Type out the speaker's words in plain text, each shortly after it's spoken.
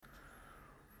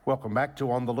Welcome back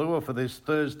to On the Lure for this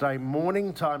Thursday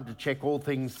morning. Time to check all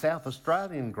things South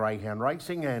Australian greyhound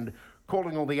racing, and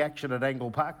calling all the action at Angle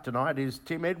Park tonight is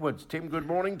Tim Edwards. Tim, good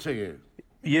morning to you.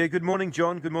 Yeah, good morning,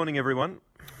 John. Good morning, everyone.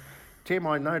 Tim,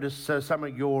 I noticed some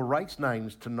of your race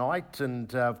names tonight,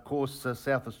 and of course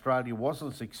South Australia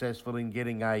wasn't successful in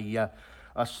getting a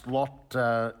slot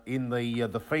in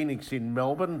the Phoenix in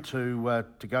Melbourne to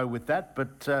go with that,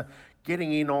 but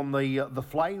getting in on the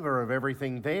flavour of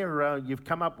everything there, you've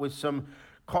come up with some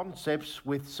concepts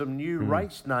with some new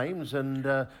race names,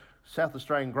 and South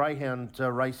Australian Greyhound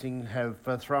Racing have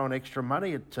thrown extra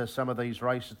money at some of these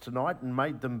races tonight and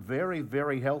made them very,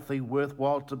 very healthy,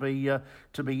 worthwhile to be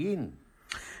in.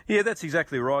 Yeah, that's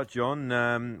exactly right,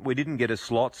 John. We didn't get a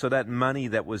slot, so that money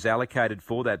that was allocated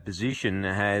for that position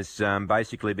has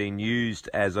basically been used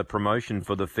as a promotion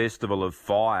for the Festival of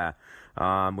Fire.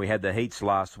 We had the heats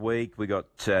last week. We got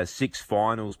 6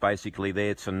 finals basically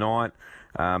there tonight.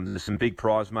 There's some big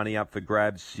prize money up for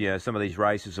grabs. You know, some of these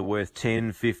races are worth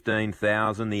 10,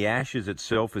 15,000. The Ashes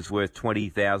itself is worth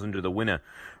 20,000 to the winner,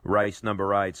 race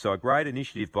number 8. So a great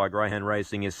initiative by Greyhound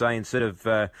Racing SA. Instead of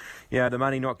the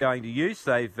money not going to use,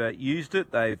 they've used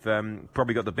it. They've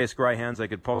probably got the best greyhounds they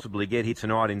could possibly get here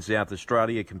tonight in South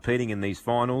Australia, competing in these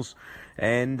finals.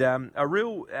 And a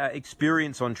real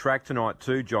experience on track tonight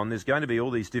too, John. There's going to be all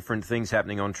these different things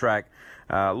happening on track.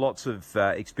 Lots of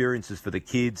experiences for the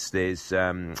kids. There's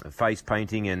face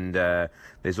painting, and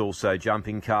there's also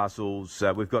jumping castles.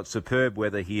 We've got superb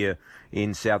weather here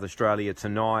in South Australia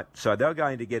tonight. So they're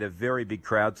going to get a very big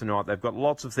crowd tonight. They've got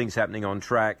lots of things happening on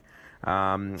track.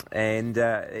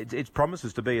 It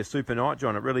promises to be a super night,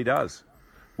 John. It really does.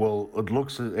 Well,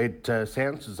 it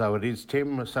sounds as though it is,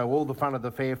 Tim. So all the fun of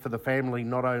the fair for the family,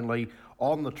 not only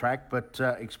on the track, but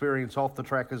experience off the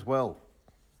track as well.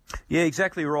 Yeah,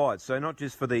 exactly right. So not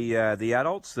just for the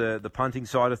adults, the punting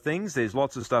side of things. There's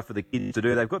lots of stuff for the kids to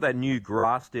do. They've got that new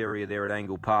grassed area there at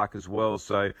Angle Park as well.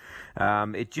 So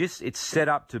it's set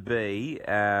up to be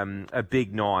a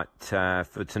big night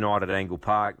for tonight at Angle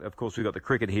Park. Of course, we've got the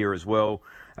cricket here as well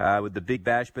with the Big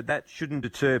Bash, but that shouldn't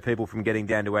deter people from getting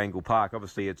down to Angle Park.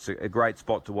 Obviously, it's a great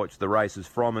spot to watch the races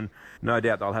from, and no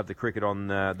doubt they'll have the cricket on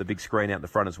the big screen out the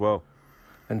front as well.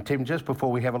 And Tim, just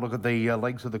before we have a look at the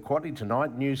legs of the quaddie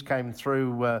tonight, news came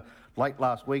through late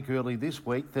last week, early this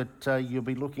week, that you'll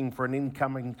be looking for an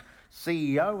incoming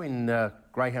CEO in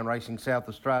Greyhound Racing South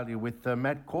Australia, with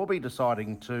Matt Corby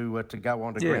deciding to go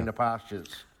on to greener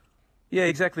pastures. Yeah,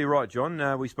 exactly right,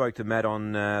 John. We spoke to Matt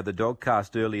on the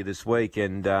Dogcast earlier this week,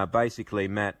 and basically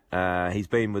Matt, he's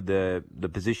been with the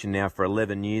position now for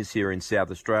 11 years here in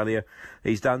South Australia.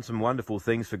 He's done some wonderful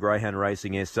things for Greyhound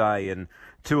Racing SA, and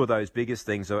two of those biggest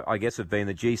things, I guess, have been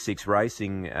the G6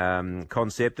 racing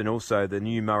concept and also the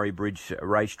new Murray Bridge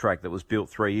racetrack that was built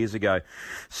 3 years ago.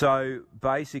 So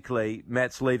basically,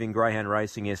 Matt's leaving Greyhound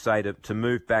Racing SA to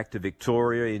move back to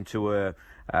Victoria into a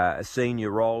senior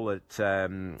role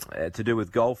to do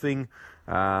with golfing.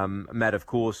 Matt, of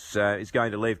course, is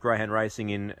going to leave Greyhound Racing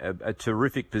in a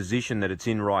terrific position that it's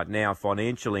in right now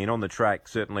financially and on the track.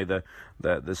 Certainly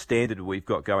the standard we've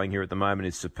got going here at the moment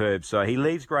is superb. So he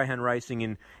leaves Greyhound Racing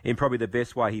in probably the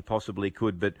best way he possibly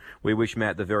could, but we wish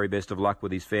Matt the very best of luck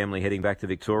with his family heading back to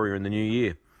Victoria in the new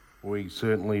year. We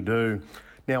certainly do.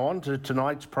 Now on to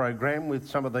tonight's program with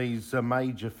some of these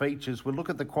major features. We'll look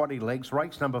at the quaddie legs.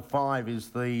 Race number 5 is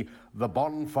the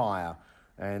Bonfire,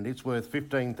 and it's worth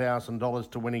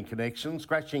 $15,000 to winning connection.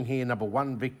 Scratching here, number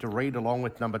 1, Victor Reed, along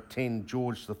with number 10,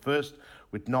 George the First,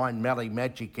 with 9, Mally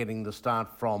Magic getting the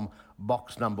start from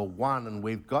box number 1. And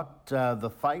we've got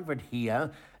the favourite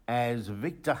here as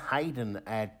Victor Hayden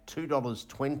at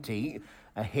 $2.20,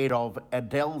 ahead of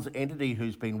Adele's Entity,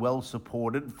 who's been well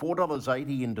supported.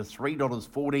 $4.80 into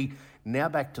 $3.40, now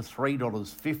back to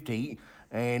 $3.50.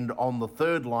 And on the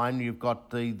third line, you've got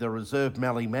the reserve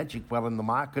Mally Magic well in the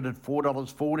market at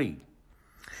 $4.40.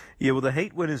 Yeah, well, the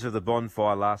heat winners of the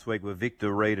Bonfire last week were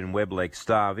Victor Reed and Weblex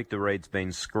Star. Victor Reed's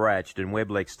been scratched, and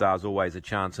Weblex Star's always a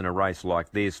chance in a race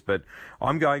like this. But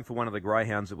I'm going for one of the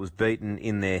greyhounds that was beaten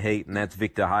in their heat, and that's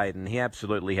Victor Hayden. He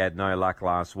absolutely had no luck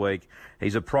last week.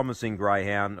 He's a promising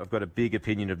greyhound. I've got a big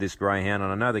opinion of this greyhound,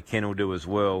 and I know the Ken will do as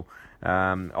well.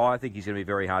 I think he's going to be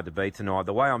very hard to beat tonight.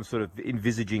 The way I'm sort of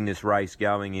envisaging this race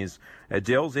going is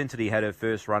Adele's Entity had her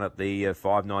first run at the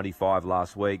 5.95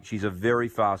 last week. She's a very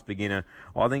fast beginner.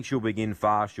 I think she'll begin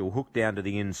fast. She'll hook down to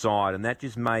the inside, and that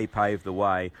just may pave the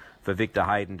way for Victor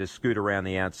Hayden to scoot around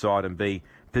the outside and be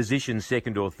positioned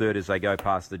second or third as they go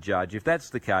past the judge. If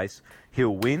that's the case,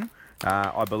 he'll win.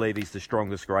 I believe he's the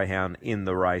strongest greyhound in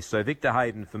the race. So Victor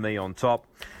Hayden for me on top.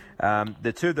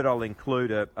 The two that I'll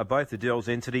include are both Adele's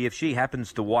Entity. If she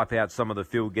happens to wipe out some of the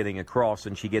field getting across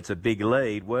and she gets a big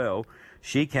lead, well,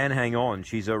 she can hang on.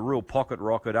 She's a real pocket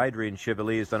rocket. Adrian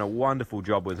Chevalier's done a wonderful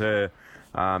job with her.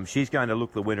 She's going to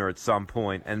look the winner at some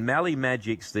point. And Mally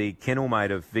Magic's the kennel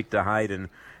mate of Victor Hayden.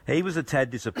 He was a tad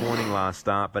disappointing last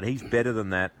start, but he's better than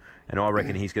that. And I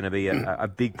reckon he's going to be a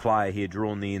big player here,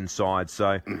 drawn the inside.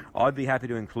 So I'd be happy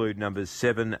to include numbers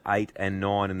 7, 8 and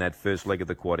 9 in that first leg of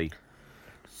the quaddie.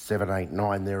 7, 8,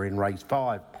 9 there in race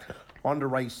 5. On to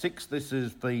race 6. This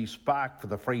is the Spark for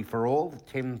the free-for-all.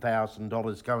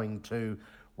 $10,000 going to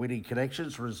Winning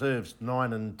Connections. Reserves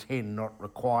 9 and 10 not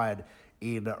required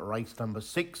in race number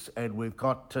 6. And we've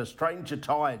got Stranger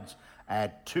Tides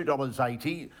at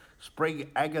 $2.80. Spring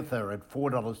Agatha at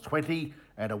 $4.20.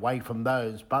 And away from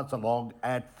those, Buzz Along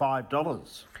at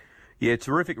 $5. Yeah,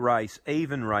 terrific race,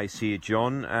 even race here,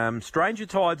 John. Stranger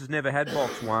Tides has never had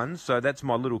box 1, so that's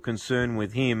my little concern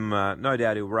with him. No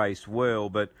doubt he'll race well,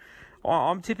 but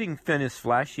I'm tipping Fennis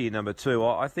Flash here, number 2.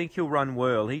 I think he'll run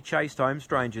well. He chased home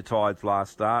Stranger Tides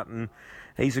last start, and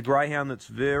he's a greyhound that's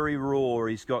very raw.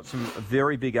 He's got some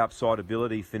very big upside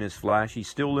ability, Fennis Flash. He's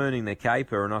still learning the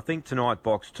caper, and I think tonight,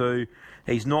 box 2,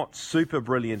 he's not super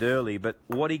brilliant early, but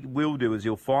what he will do is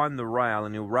he'll find the rail,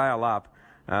 and he'll rail up.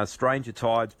 Stranger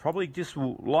Tides probably just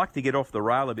will like to get off the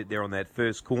rail a bit there on that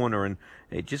first corner, and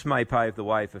it just may pave the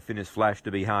way for Fennis Flash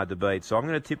to be hard to beat. So I'm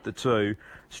going to tip the 2.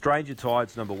 Stranger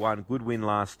Tides, number 1, good win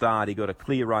last start. He got a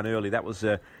clear run early. That was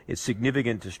it's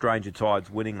significant to Stranger Tides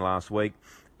winning last week.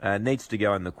 Needs to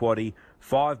go in the quaddie.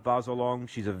 5, Buzz Along.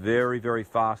 She's a very, very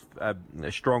fast,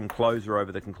 strong closer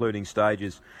over the concluding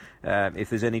stages. If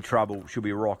there's any trouble, she'll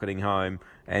be rocketing home.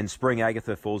 And Spring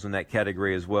Agatha falls in that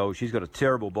category as well. She's got a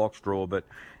terrible box draw, but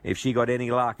if she got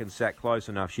any luck and sat close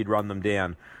enough, she'd run them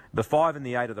down. The 5 and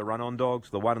the 8 are the run-on dogs.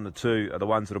 The 1 and the 2 are the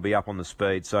ones that'll be up on the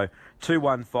speed. So 2,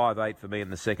 1, 5, 8 for me in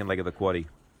the second leg of the quaddie.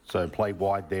 So play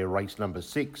wide there, race number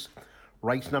 6.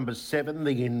 Race number 7,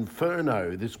 the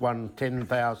Inferno. This one,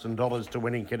 $10,000 to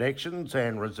Winning Connections,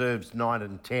 and reserves 9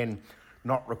 and 10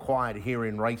 not required here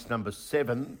in race number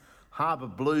 7. Harbour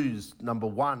Blues, number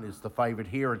 1, is the favourite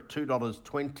here at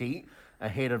 $2.20,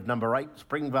 ahead of number 8,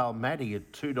 Springvale Maddie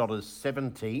at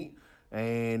 $2.70.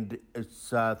 And it's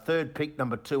third pick,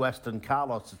 number 2, Aston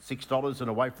Carlos at $6, and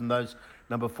away from those,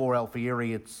 number 4,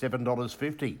 Alfieri at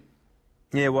 $7.50.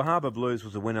 Yeah, well, Harbour Blues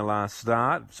was a winner last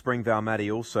start. Springvale Maddie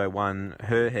also won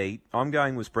her heat. I'm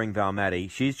going with Springvale Maddie.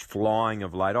 She's flying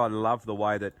of late. I love the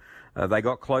way that they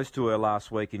got close to her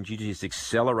last week and she just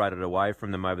accelerated away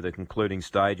from them over the concluding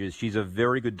stages. She's a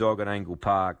very good dog at Angle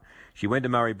Park. She went to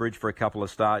Murray Bridge for a couple of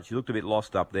starts. She looked a bit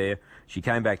lost up there. She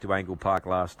came back to Angle Park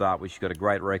last start where she's got a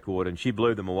great record, and she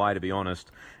blew them away, to be honest.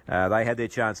 They had their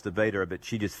chance to beat her, but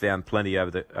she just found plenty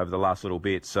over the last little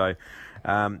bit. So,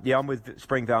 yeah, I'm with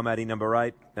Springvale Maddie, number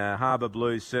 8. Harbour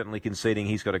Blues certainly conceding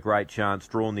he's got a great chance,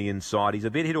 drawn the inside. He's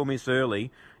a bit hit or miss early.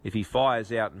 If he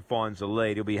fires out and finds a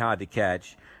lead, he'll be hard to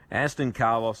catch. Aston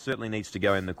Carlos certainly needs to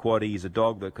go in the quaddie. He's a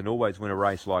dog that can always win a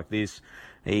race like this.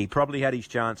 He probably had his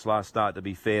chance last start, to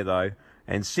be fair, though.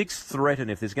 And 6, Threaten.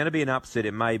 If there's going to be an upset,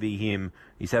 it may be him.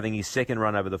 He's having his second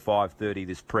run over the 5:30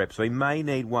 this prep, so he may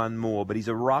need one more, but he's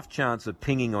a rough chance of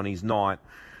pinging on his night.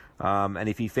 And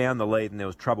if he found the lead and there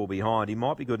was trouble behind, he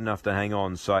might be good enough to hang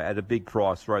on. So at a big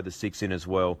price, throw the 6 in as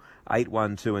well. 8,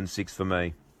 1, 2 and 6 for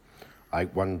me.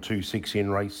 8, 1, 2, 6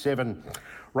 in race 7.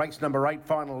 Race number 8,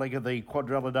 final leg of the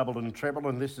Quadrilla Double and Treble,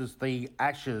 and this is the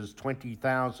Ashes,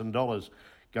 $20,000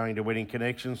 going to Winning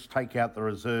Connections. Take out the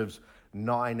reserves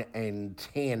 9 and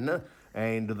 10.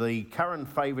 And the current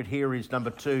favourite here is number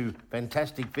 2,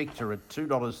 Fantastic Victor at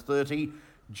 $2.30.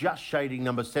 Just shading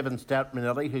number 7, Stout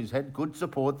Manelli, who's had good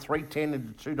support, $3.10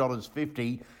 into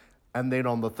 $2.50. And then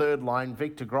on the third line,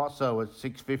 Victor Grosso at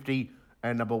 $6.50.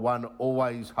 And number 1,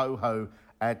 Always Ho Ho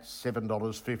at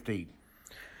 $7.50.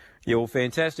 Yeah, well,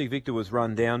 Fantastic Victor was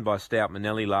run down by Stout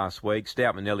Manelli last week.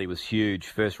 Stout Manelli was huge.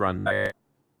 First run, a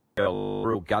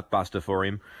real gutbuster for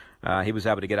him. He was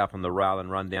able to get up on the rail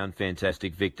and run down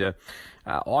Fantastic Victor.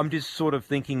 I'm just sort of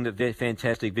thinking that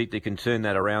Fantastic Victor can turn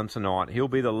that around tonight. He'll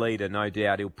be the leader, no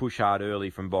doubt. He'll push hard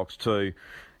early from box 2.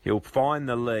 He'll find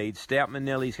the lead. Stout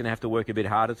Manelli's going to have to work a bit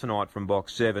harder tonight from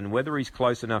box 7. Whether he's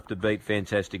close enough to beat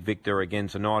Fantastic Victor again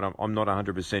tonight, I'm not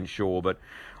 100% sure. But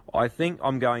I think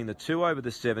I'm going the 2 over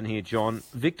the 7 here, John.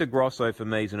 Victor Grosso for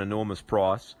me is an enormous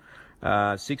price.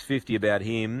 $6.50 about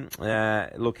him.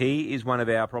 Look, he is one of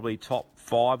our probably top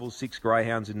 5 or 6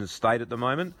 greyhounds in the state at the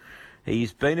moment.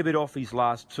 He's been a bit off his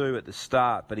last 2 at the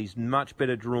start, but he's much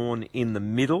better drawn in the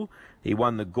middle. He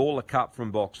won the Gawler Cup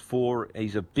from box 4.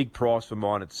 He's a big price for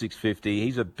mine at $6.50.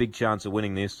 He's a big chance of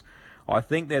winning this. I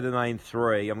think they're the main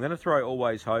three. I'm going to throw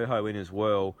Always Ho Ho in as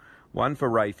well. One for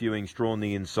Ray Fewings, drawn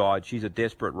the inside. She's a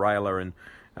desperate railer,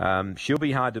 and she'll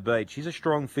be hard to beat. She's a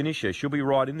strong finisher. She'll be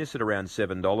right in this at around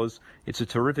 $7. It's a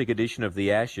terrific edition of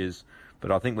the Ashes,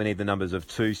 but I think we need the numbers of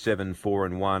 2, 7, 4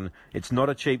 and 1. It's not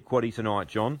a cheap quaddie tonight,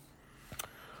 John.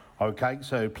 Okay,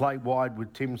 so play wide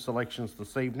with Tim's selections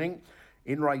this evening.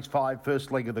 In race 5,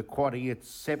 first leg of the quaddie, it's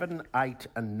 7, 8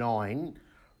 and 9.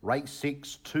 Race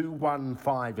 6, 2, 1,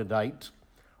 5 and 8.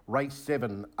 Race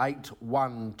 7, 8,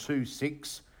 1, 2,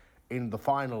 6. In the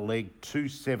final leg, 2,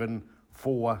 7,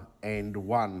 4 and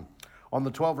 1. On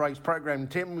the 12 race program,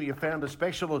 Tim, you found a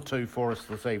special or two for us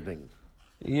this evening.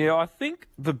 Yeah, I think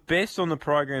the best on the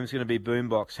program is going to be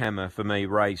Boombox Hammer for me,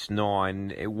 race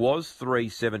 9. It was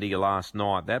 $3.70 last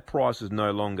night. That price is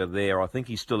no longer there. I think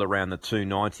he's still around the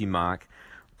 $2.90 mark.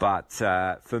 But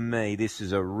for me, this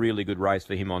is a really good race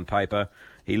for him on paper.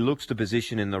 He looks to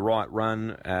position in the right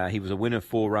run. He was a winner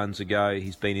 4 runs ago.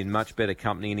 He's been in much better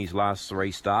company in his last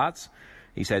 3 starts.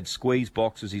 He's had squeeze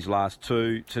boxes his last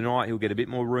 2. Tonight he'll get a bit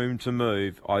more room to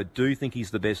move. I do think he's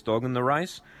the best dog in the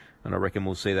race, and I reckon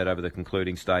we'll see that over the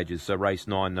concluding stages. So race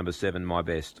 9, number 7, my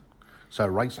best. So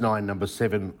race 9, number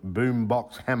 7,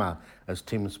 Boombox Hammer as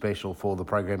Tim's special for the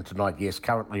program tonight. Yes,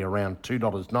 currently around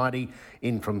 $2.90,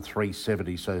 in from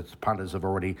 $3.70. So the punters have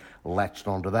already latched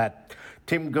onto that.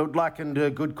 Tim, good luck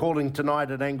and good calling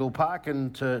tonight at Angle Park,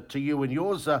 and to you and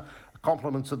yours,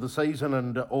 compliments of the season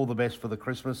and all the best for the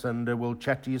Christmas, and we'll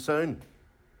chat to you soon.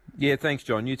 Yeah, thanks,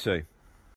 John. You too.